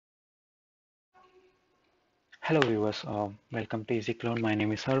Hello viewers, welcome to Easy Clone. My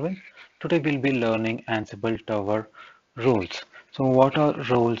name is Arvind. Today we'll be learning Ansible Tower rules. So what are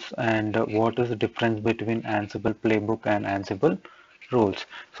rules and what is the difference between Ansible Playbook and Ansible rules?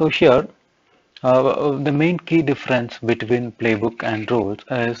 So here the main key difference between Playbook and rules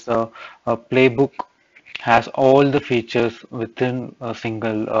is a Playbook has all the features within a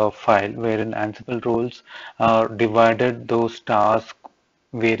single file, wherein Ansible rules divided those tasks,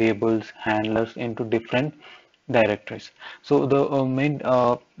 variables, handlers into different directories. So the main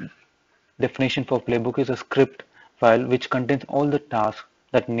definition for Playbook is a script file which contains all the tasks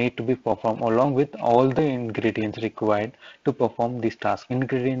that need to be performed along with all the ingredients required to perform these tasks.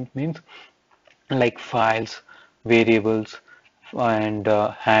 Ingredient means like files, variables, and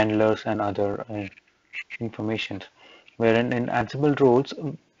handlers and other information. Wherein in Ansible roles,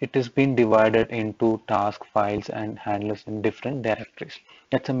 it has been divided into task files and handlers in different directories.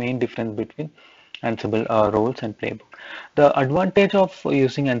 That's the main difference between Ansible roles and Playbook. The advantage of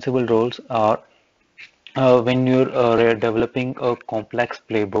using Ansible roles are when you're developing a complex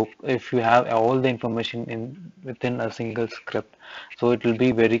playbook, if you have all the information in within a single script, so it will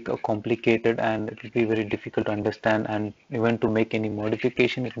be very complicated and it will be very difficult to understand, and even to make any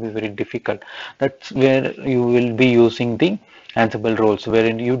modification, it will be very difficult. That's where you will be using the Ansible roles,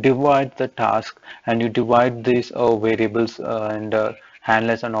 wherein you divide the task and you divide these variables and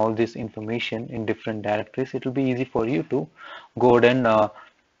handlers and all this information in different directories. It will be easy for you to go ahead and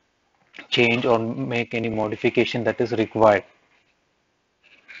change or make any modification that is required.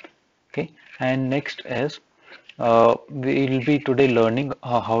 Okay, and next is we will be today learning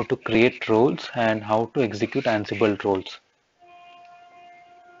how to create roles and how to execute Ansible roles.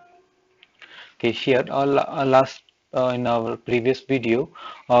 Okay, here last in our previous video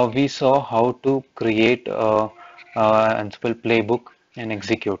we saw how to create Ansible playbook and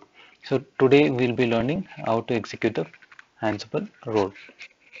execute. So today we'll be learning how to execute the Ansible role.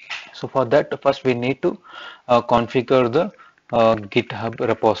 So for that, first we need to configure the GitHub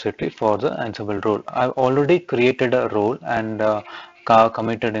repository for the Ansible role. I've already created a role and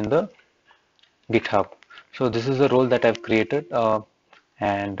committed in the GitHub. So this is the role that I've created,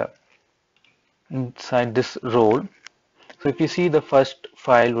 and inside this role, so if you see, the first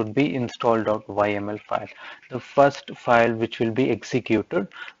file would be install.yml file, the first file which will be executed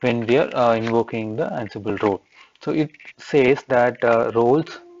when we are invoking the Ansible role. So it says that role.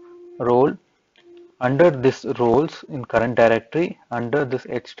 Under this roles in current directory, under this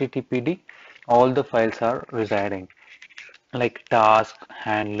httpd, all the files are residing, like task,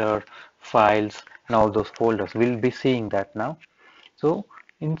 handler, files, and all those folders. We'll be seeing that now. So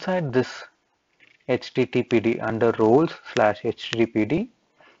inside this httpd, under roles/httpd,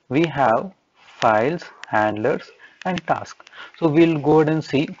 we have files, handlers, and task. So we'll go ahead and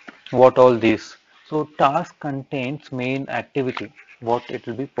see what all these. So task contains main activity, what it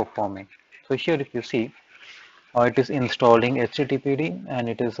will be performing. So here if you see, it is installing HTTPD, and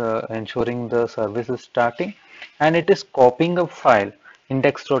it is ensuring the service is starting, and it is copying a file,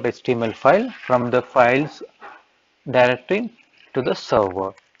 index.html file, from the files directory to the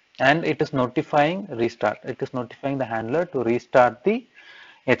server, and it is notifying restart. It is notifying the handler to restart the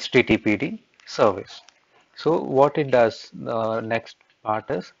HTTPD service. So what it does, the next part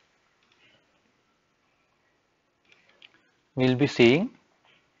is we'll be seeing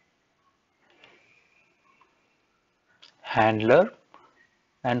handler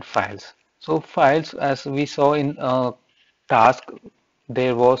and files. So files, as we saw in task,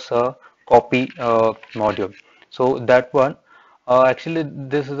 there was a copy module. So that one, actually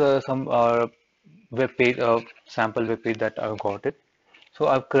this is some web page, sample web page that I've got it. So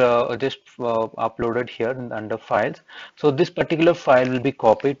I've just uploaded here under files. So this particular file will be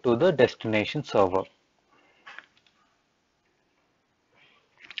copied to the destination server.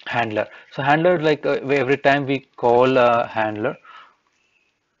 Handler. So handler, like every time we call a handler,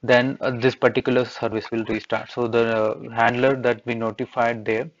 then this particular service will restart. So the handler that we notified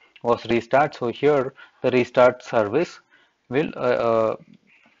there was restart. So here the restart service will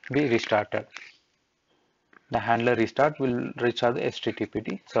be restarted. The handler restart will restart the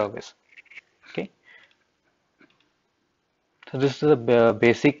HTTPD service. Okay. So this is the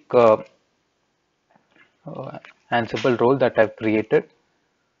basic Ansible role that I've created.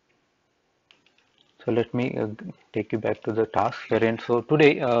 So let me take you back to the task wherein. So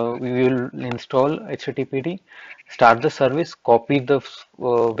today we will install HTTPD, start the service, copy the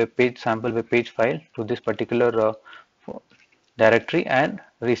web page, sample web page file to this particular directory, and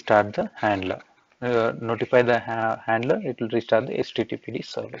restart the handler. Notify the handler, it will restart the HTTPD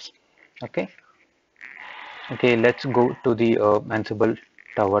service. Okay. Okay, let's go to the Ansible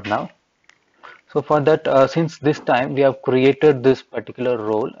tower now. So for that, since this time we have created this particular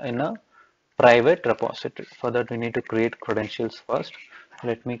role in a private repository. For that, we need to create credentials first.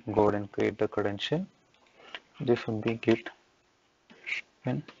 Let me go ahead and create the credential. This would be git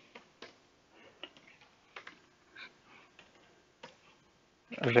in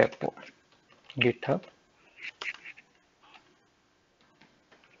repo github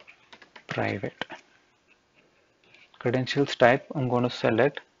private. Credentials type, I'm going to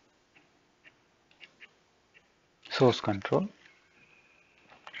select source control.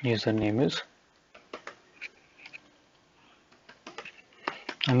 Username is,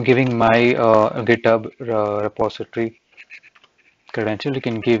 I'm giving my GitHub repository credential. You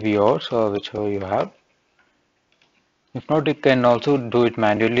can give yours, whichever you have. If not, you can also do it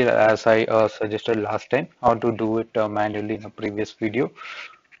manually, as I suggested last time, how to do it manually in a previous video.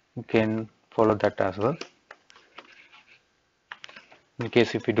 You can follow that as well. In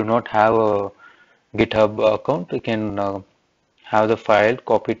case if you do not have a GitHub account, you can have the file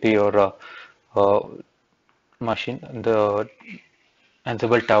copied to your machine, the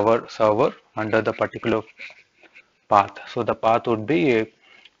Ansible Tower server under the particular path. So the path would be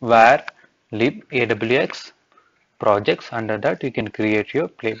var lib AWX projects. Under that, you can create your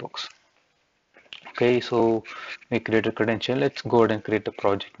playbooks. Okay, so we create a credential. Let's go ahead and create the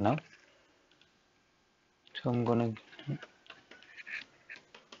project now. So I'm gonna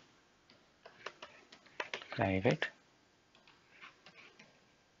private.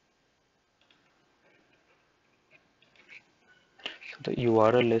 So the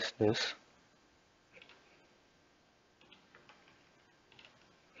URL is this.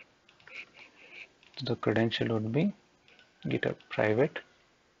 So the credential would be GitHub private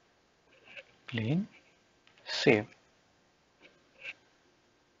plain save.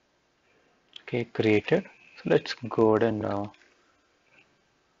 Okay, created. So let's go ahead and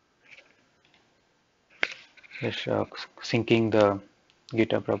just syncing the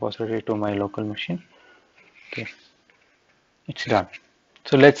GitHub repository to my local machine. Okay, it's done.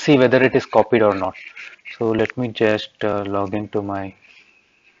 So let's see whether it is copied or not. So let me just log into my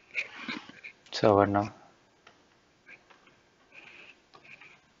server now.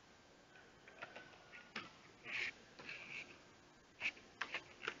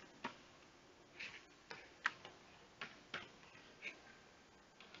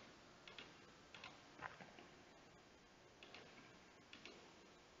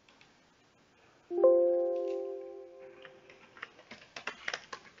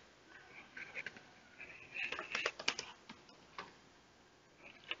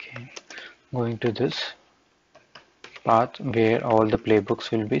 Okay, going to this path where all the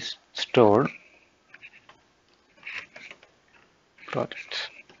playbooks will be stored. Projects.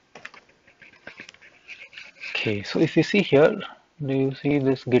 Okay, so if you see here, do you see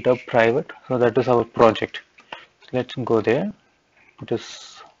this GitHub private? So that is our project. Let's go there. It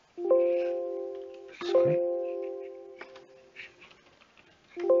is, sorry.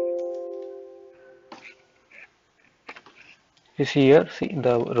 You see here, see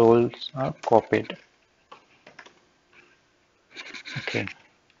the roles are copied. Okay,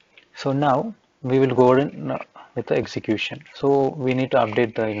 so now we will go in with the execution. So we need to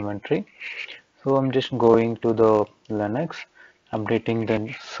update the inventory. So I'm just going to the Linux, updating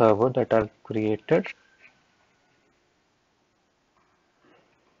the server that are created.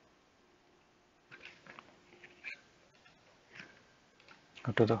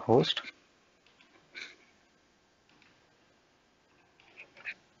 Go to the host.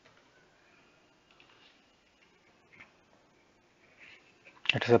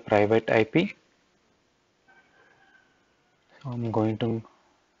 It is a private IP. So I'm going to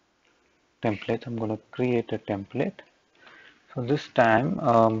templates. I'm going to create a template. So this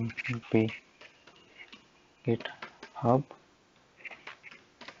time be GitHub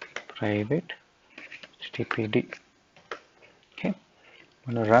private HTTPD. Okay,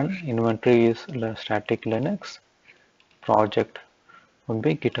 I'm going to run. Inventory is static Linux. Project would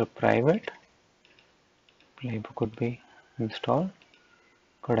be GitHub private. Playbook would be installed.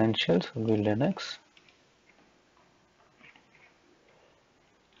 Credentials would be Linux.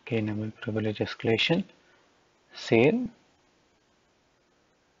 Okay, enable privilege escalation. Save.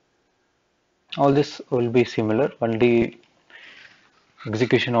 All this will be similar. Only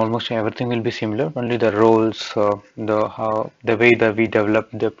execution, almost everything will be similar. Only the roles, the way that we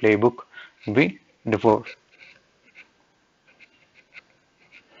develop the playbook will be differ.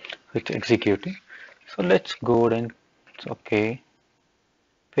 It's executing. So let's go ahead and it's okay.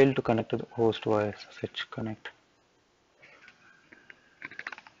 Fail to connect to the host via SSH connect.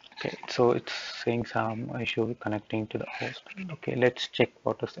 Okay, so it's saying some issue with connecting to the host. Okay, let's check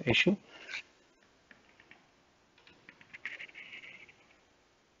what is the issue.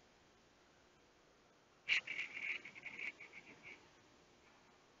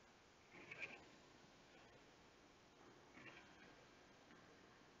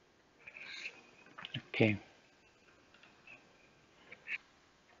 Okay,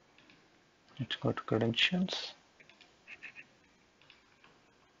 let's go to credentials.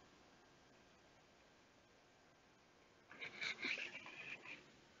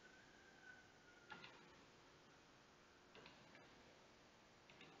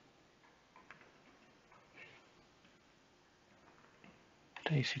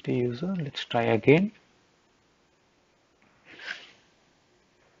 ICT user, let's try again.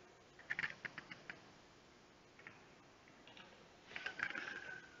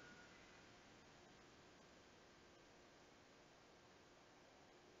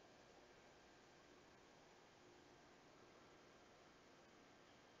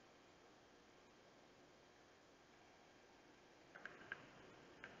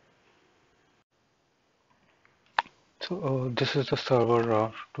 So this is the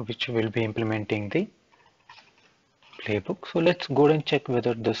server to which we will be implementing the playbook. So let's go and check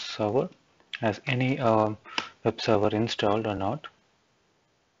whether this server has any web server installed or not.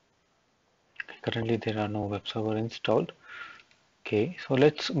 Currently there are no web server installed. Okay, so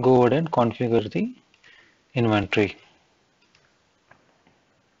let's go ahead and configure the inventory.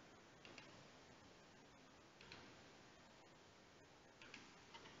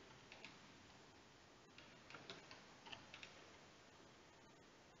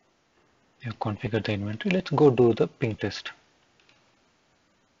 Yeah, configure the inventory. Let's go do the ping test.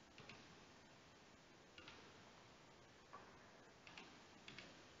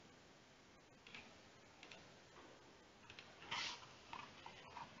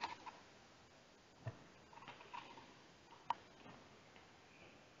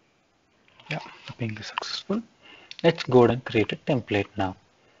 Yeah, the ping is successful. Let's go ahead and create a template now.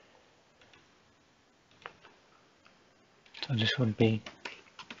 So this would be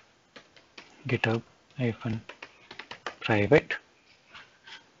GitHub hyphen private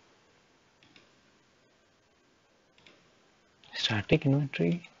static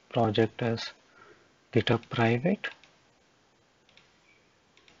inventory project as GitHub private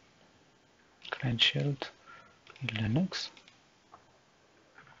credentials Linux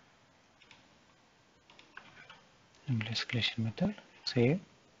and escalation method, save,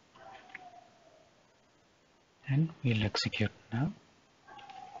 and we'll execute now.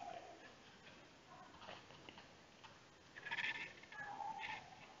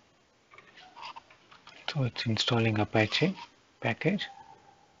 So it's installing Apache package.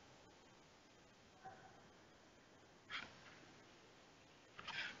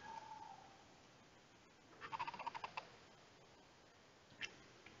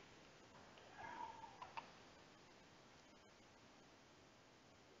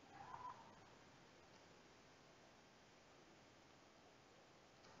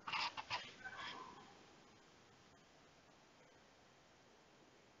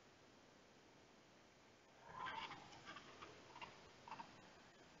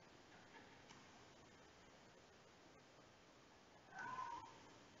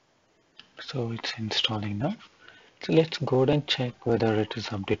 So it's installing now. So let's go and check whether it is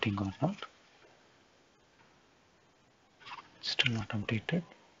updating or not. Still not updated.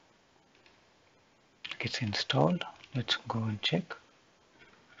 It's installed. Let's go and check.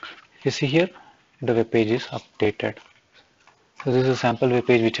 You see here, the web page is updated. So this is a sample web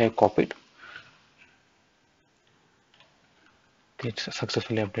page which I copied. It's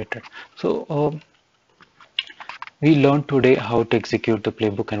successfully updated. So we learned today how to execute the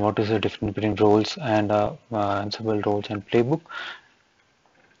playbook and what is the difference between roles and Ansible roles and playbook.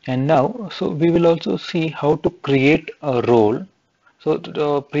 And now, so we will also see how to create a role.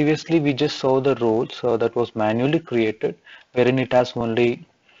 So previously we just saw the roles that was manually created, wherein it has only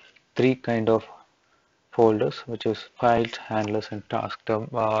three kind of folders, which is files, handlers, and tasks. The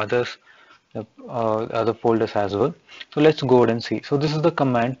other folders as well. So let's go ahead and see. So this is the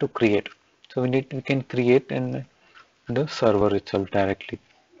command to create. So we can create in the server itself directly.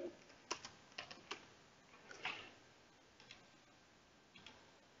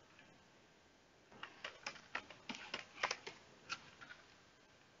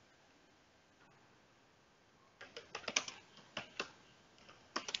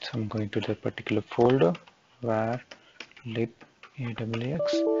 So I'm going to the particular folder where lib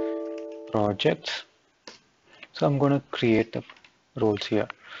AWX projects. So I'm going to create the roles here.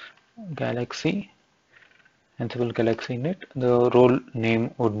 Galaxy, Ansible Galaxy Net. The role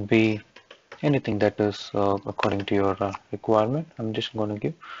name would be anything that is according to your requirement. I'm just going to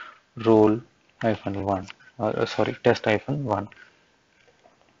give role -1. Sorry, test -1.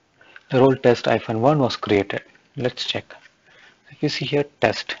 The role test -1 was created. Let's check. If you see here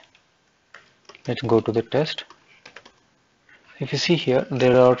test, let's go to the test. If you see here,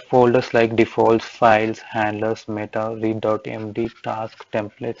 there are folders like defaults, files, handlers, meta, read.md, task,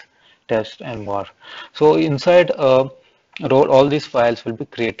 templates, test, and more. So inside role, all these files will be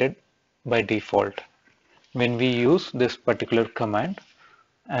created by default. When we use this particular command,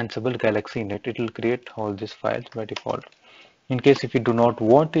 Ansible Galaxy Init, it will create all these files by default. In case if you do not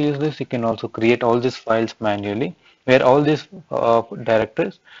want to use this, you can also create all these files manually, where all these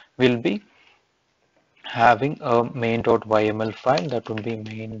directories will be having a main.yml file. That would be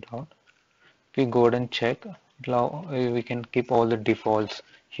main. If we go ahead and check, now we can keep all the defaults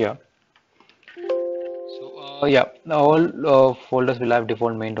here. So yeah, all folders will have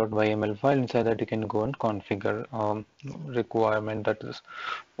default main.yml file. Inside that you can go and configure requirement that is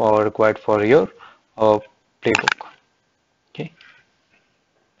required for your playbook. Okay.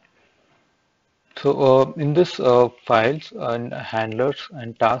 So in this files and handlers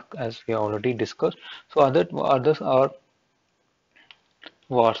and tasks, as we already discussed, so others are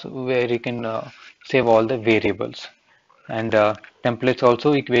wars where you can save all the variables, and templates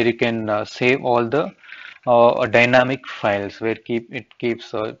also where you can save all the dynamic files where it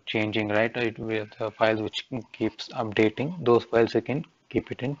keeps changing, right? It with files which keeps updating. Those files you can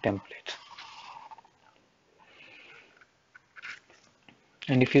keep it in templates.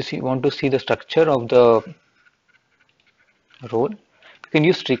 And if you want to see the structure of the role, you can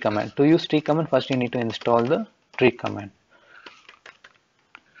use tree command. To use tree command, first you need to install the tree command.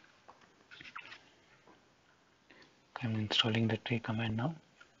 I'm installing the tree command now.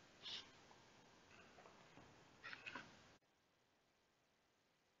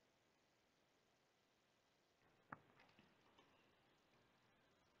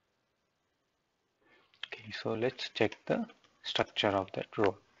 Okay, so let's check the structure of that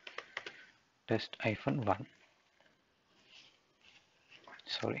role. Test-1.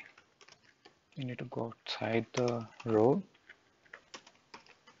 Sorry, we need to go outside the role.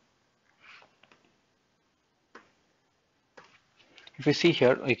 If you see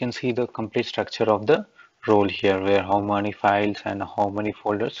here, you can see the complete structure of the role here, where how many files and how many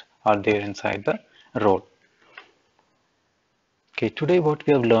folders are there inside the role. Okay, today what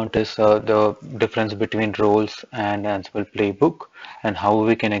we have learned is the difference between roles and Ansible Playbook, and how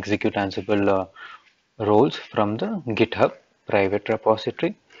we can execute Ansible roles from the GitHub private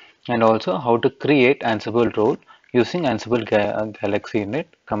repository, and also how to create Ansible role using Ansible Galaxy init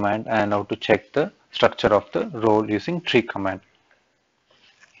command, and how to check the structure of the role using tree command.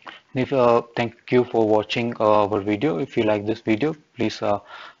 If thank you for watching our video. If you like this video, please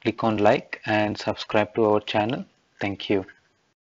click on like and subscribe to our channel. Thank you.